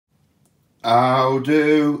How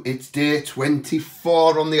do? It's day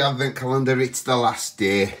 24 on the advent calendar. It's the last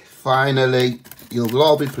day. Finally, you'll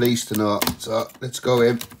all be pleased to know. So let's go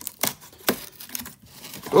in.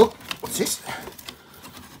 Oh, what's this?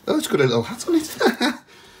 Oh, it's got a little hat on it.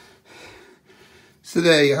 So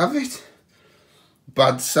there you have it.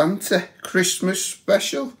 Bad Santa Christmas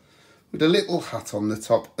special with a little hat on the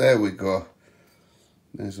top. There we go.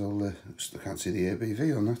 There's all the, I can't see the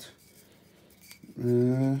ABV on that.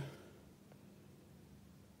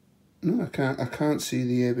 No, I can't see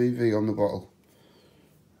the ABV on the bottle.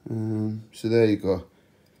 So there you go.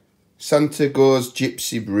 Santa Goes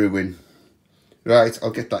Gypsy Brewing. Right, I'll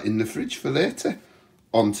get that in the fridge for later.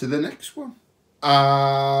 On to the next one.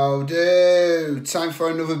 How do? Time for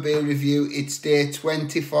another beer review. It's day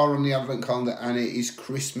 24 on the advent calendar and it is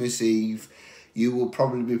Christmas Eve. You will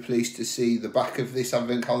probably be pleased to see the back of this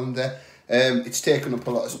advent calendar. It's taken up a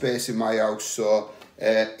lot of space in my house, so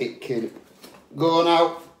it can go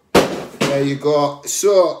now. There you go.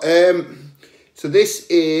 So, so this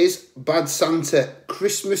is Bad Santa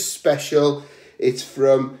Christmas Special. It's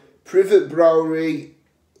from Privet Brewery,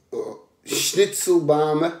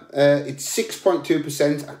 Schnitzelbaumer. It's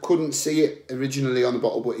 6.2%. I couldn't see it originally on the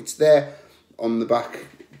bottle, but it's there on the back,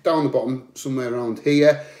 down the bottom, somewhere around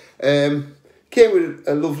here. Came with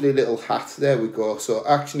a lovely little hat. There we go. So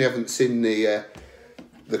I actually haven't seen the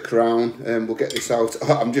crown. We'll get this out.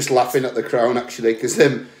 Oh, I'm just laughing at the crown actually, because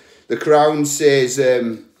the crown says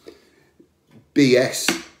BS,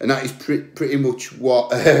 and that is pretty much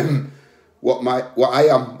what I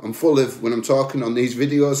am. I'm full of when I'm talking on these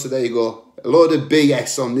videos. So there you go, a load of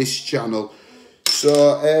BS on this channel.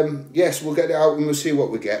 So yes, we'll get it out and we'll see what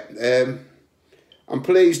we get. I'm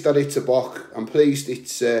pleased that it's a bock. I'm pleased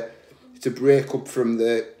it's a break up from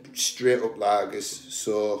the straight up lagers.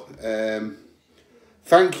 So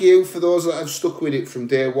thank you for those that have stuck with it from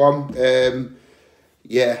day one.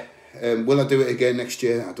 Yeah. Will I do it again next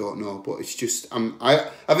year? I don't know, but it's just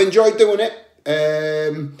I've enjoyed doing it.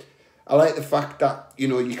 I like the fact that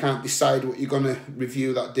you can't decide what you're gonna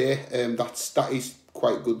review that day. That is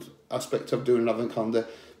quite a good aspect of doing an advent calendar,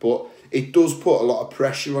 but it does put a lot of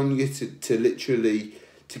pressure on you to literally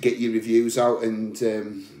to get your reviews out, and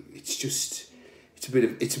it's a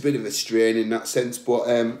bit of a strain in that sense. But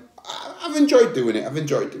I've enjoyed doing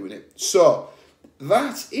it. So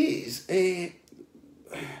that is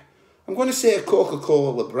I'm going to say a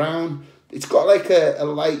Coca-Cola brown. It's got like a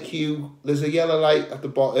light hue. There's a yellow light at the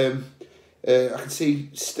bottom. I can see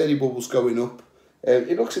steady bubbles going up.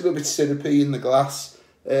 It looks a little bit syrupy in the glass.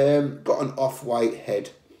 Got an off-white head.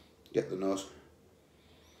 Get the nose.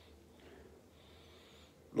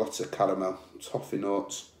 Lots of caramel, toffee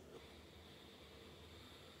notes.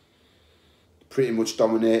 Pretty much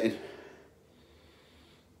dominating.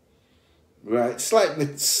 Right,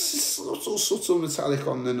 slightly subtle metallic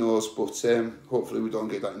on the nose, but hopefully we don't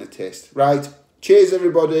get that in the taste. Right, cheers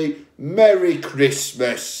everybody, Merry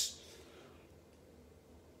Christmas.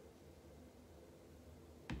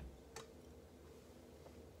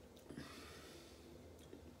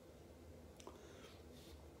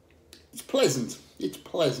 It's pleasant, it's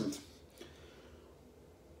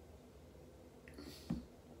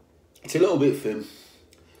a little bit thin,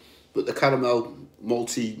 but the caramel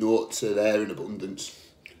malty notes are there in abundance.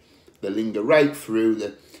 They linger right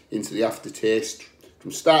through into the aftertaste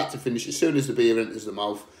from start to finish. As soon as the beer enters the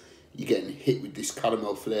mouth, you're getting hit with this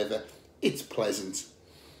caramel flavour. It's pleasant.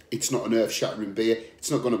 It's not an earth-shattering beer.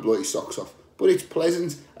 It's not going to blow your socks off, but it's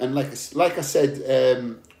pleasant. And like I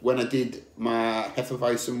said when I did my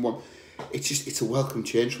Hefeweizen one, it's a welcome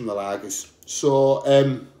change from the lagers. So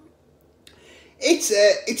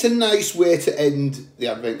it's a nice way to end the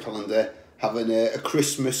advent calendar, having a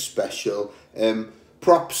Christmas special.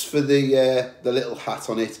 Props for the little hat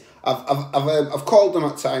on it. I've called them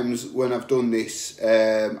at times when I've done this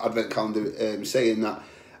advent calendar, saying that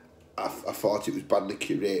I thought it was badly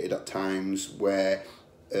curated at times, where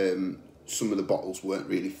some of the bottles weren't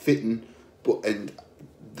really fitting. And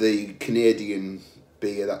the Canadian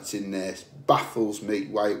beer that's in there baffles me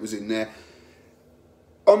why it was in there.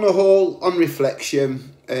 On the whole, on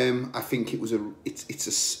reflection, I think it was a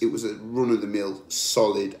run-of-the-mill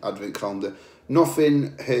solid advent calendar.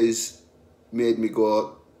 Nothing has made me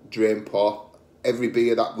go drain pour. Every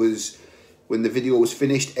beer that was, when the video was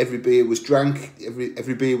finished, every beer was drank.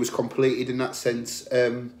 Every beer was completed in that sense.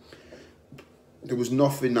 There was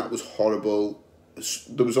nothing that was horrible.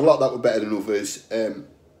 There was a lot that were better than others.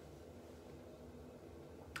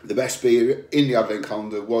 The best beer in the advent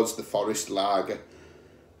calendar was the Forest Lager,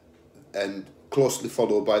 and closely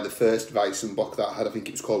followed by the first Weissenbock that I had. I think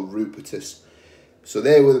it was called Rupertus. So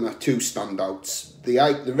they were my two standouts.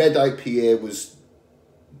 The red IPA was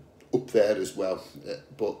up there as well,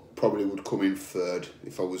 but probably would come in third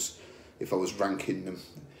if I was ranking them.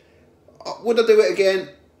 Would I do it again?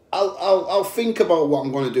 I'll think about what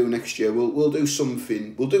I'm going to do next year. We'll do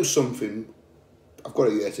something. We'll do something. I've got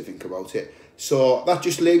a year to think about it. So that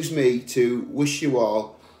just leaves me to wish you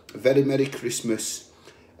all a very Merry Christmas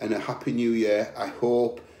and a Happy New Year. I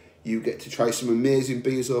hope you get to try some amazing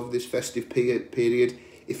beers over this festive period.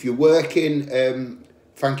 If you're working,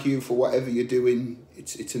 thank you for whatever you're doing.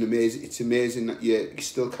 It's amazing that you're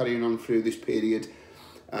still carrying on through this period.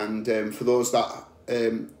 And for those that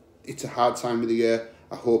it's a hard time of the year,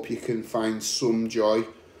 I hope you can find some joy,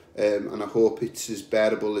 and I hope it's as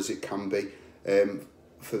bearable as it can be.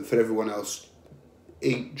 For everyone else,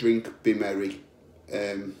 eat, drink, be merry.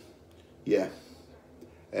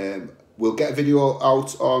 We'll get a video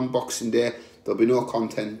out on Boxing Day. There'll be no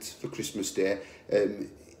content for Christmas Day,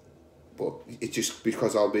 but it's just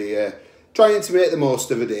because I'll be trying to make the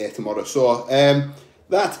most of a day tomorrow. So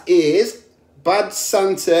that is Bad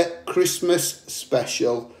Santa Christmas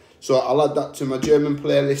Special. So I'll add that to my German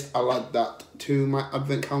playlist. I'll add that to my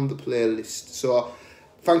Advent Calendar playlist. So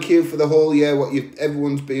thank you for the whole year.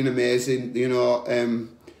 Everyone's been amazing. You know,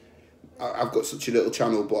 I've got such a little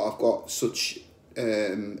channel, but I've got such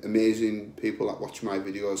amazing people that watch my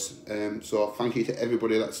videos. So thank you to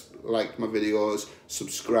everybody that's liked my videos,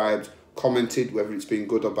 subscribed, commented, whether it's been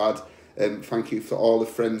good or bad. Thank you for all the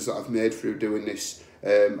friends that I've made through doing this.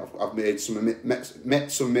 I've made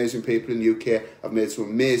met some amazing people in the UK. I've made some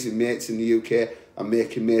amazing mates in the UK. I'm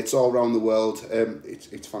making mates all around the world.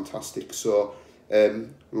 It's fantastic. So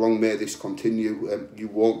long may this continue. You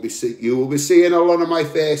will be seeing a lot of my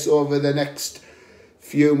face over the next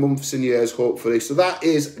few months and years, hopefully. So that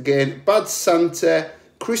is again Bad Santa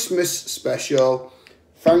Christmas Special.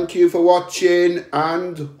 Thank you for watching,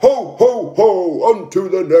 and ho ho ho, on to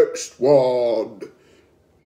the next one.